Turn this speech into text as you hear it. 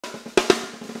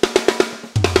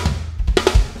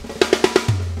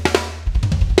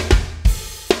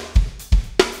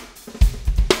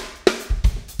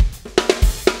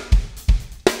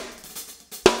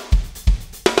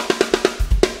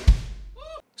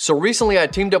So recently I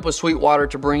teamed up with Sweetwater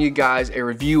to bring you guys a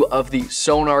review of the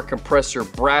Sonor Kompressor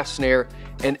brass snare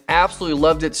and absolutely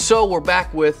loved it. So we're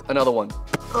back with another one.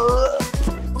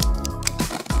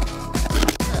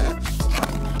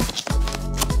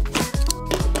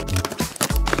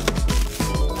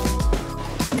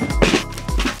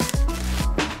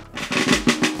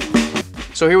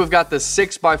 So here we've got the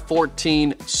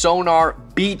 6x14 Sonor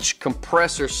Beech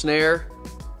Kompressor snare.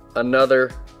 Another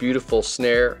beautiful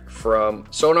snare from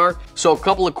Sonor. So a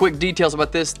couple of quick details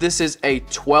about this. This is a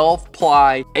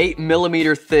 12-ply,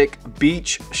 8mm thick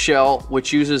beech shell,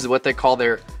 which uses what they call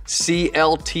their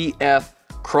CLTF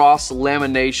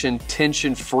cross-lamination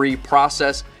tension-free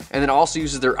process, and then also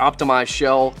uses their optimized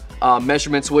shell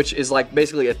measurements, which is like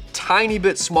basically a tiny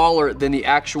bit smaller than the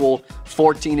actual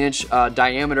 14-inch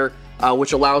diameter,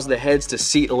 which allows the heads to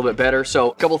seat a little bit better. So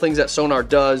a couple things that Sonor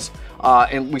does,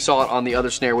 and we saw it on the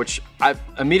other snare, which I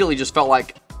immediately just felt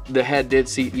like the head did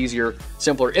seat easier,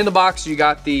 simpler. In the box, you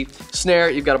got the snare,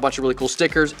 you've got a bunch of really cool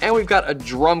stickers, and we've got a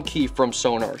drum key from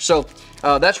Sonor. So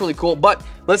that's really cool, but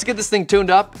let's get this thing tuned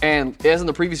up. And as in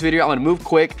the previous video, I'm gonna move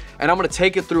quick, and I'm gonna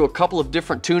take it through a couple of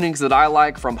different tunings that I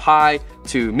like, from high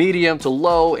to medium to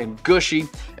low and gushy,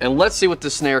 and let's see what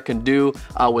this snare can do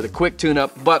with a quick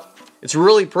tune-up. But it's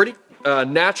really pretty.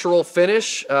 Natural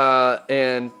finish,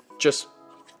 and just,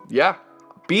 yeah,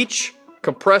 Beech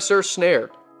Kompressor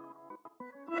snare.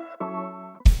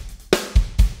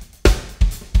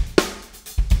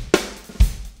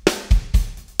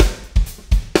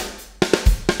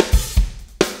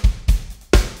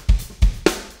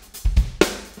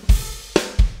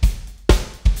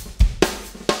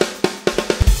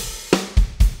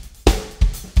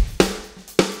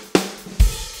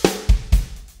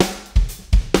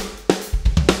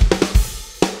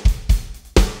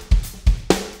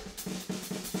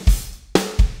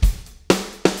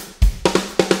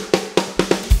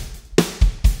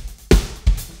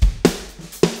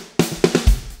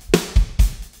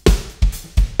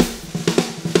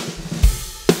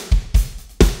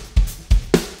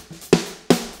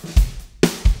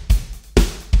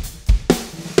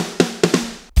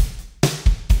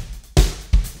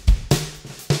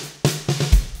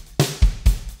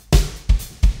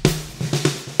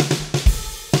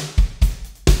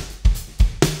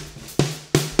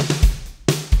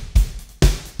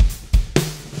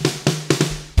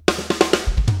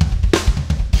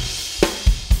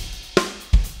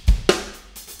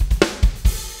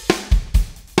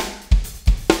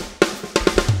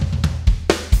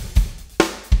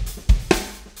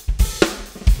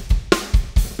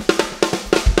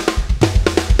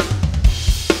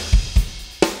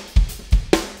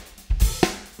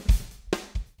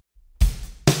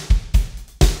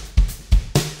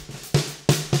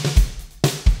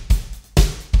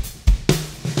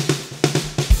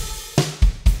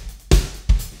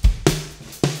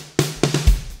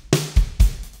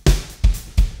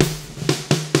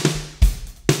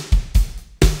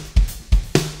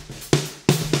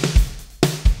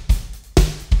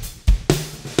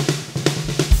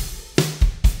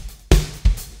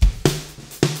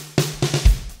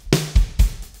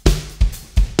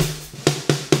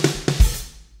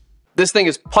 This thing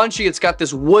is punchy. It's got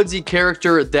this woodsy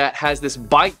character that has this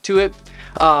bite to it.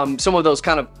 Some of those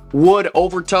kind of wood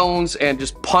overtones, and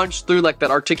just punch through like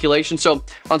that articulation. So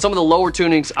on some of the lower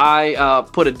tunings, I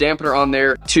put a dampener on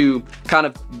there to kind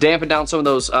of dampen down some of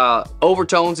those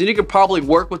overtones, and you could probably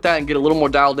work with that and get a little more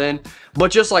dialed in.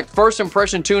 But just like first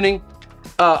impression tuning,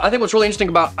 I think what's really interesting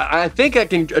about, I think I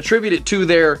can attribute it to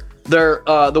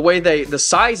the way the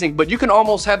sizing, but you can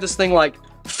almost have this thing like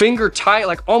finger tight,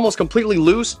 like almost completely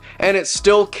loose, and it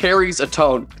still carries a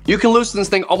tone. You can loosen this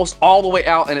thing almost all the way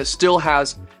out, and it still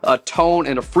has a tone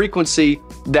and a frequency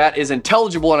that is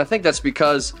intelligible, and I think that's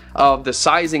because of the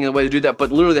sizing and the way they do that.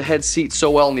 But literally the head seats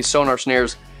so well in these Sonor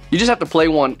snares, you just have to play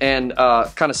one and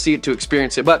kind of see it to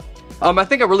experience it. But I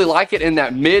think I really like it in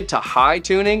that mid to high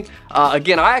tuning.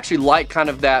 Again, I actually like kind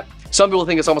of that. Some people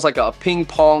think it's almost like a ping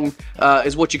pong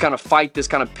is what you kind of fight, this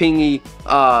kind of pingy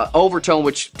overtone,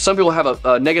 which some people have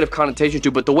a negative connotation to,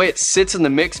 but the way it sits in the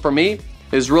mix for me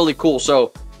is really cool.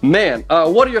 So man,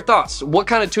 what are your thoughts? What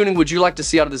kind of tuning would you like to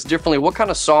see out of this differently? What kind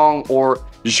of song or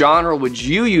genre would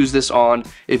you use this on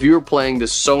if you were playing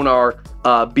this Sonor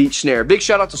Beech snare? Big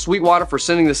shout out to Sweetwater for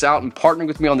sending this out and partnering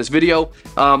with me on this video.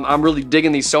 I'm really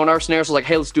digging these Sonor snares. So like,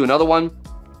 hey, let's do another one.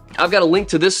 I've got a link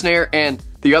to this snare and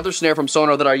the other snare from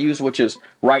Sonor that I use, which is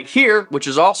right here, which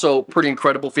is also pretty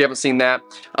incredible if you haven't seen that.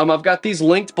 I've got these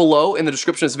linked below in the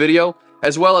description of this video,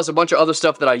 as well as a bunch of other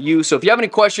stuff that I use. So if you have any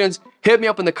questions, hit me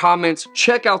up in the comments,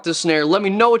 check out this snare, let me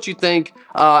know what you think,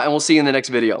 and we'll see you in the next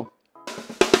video.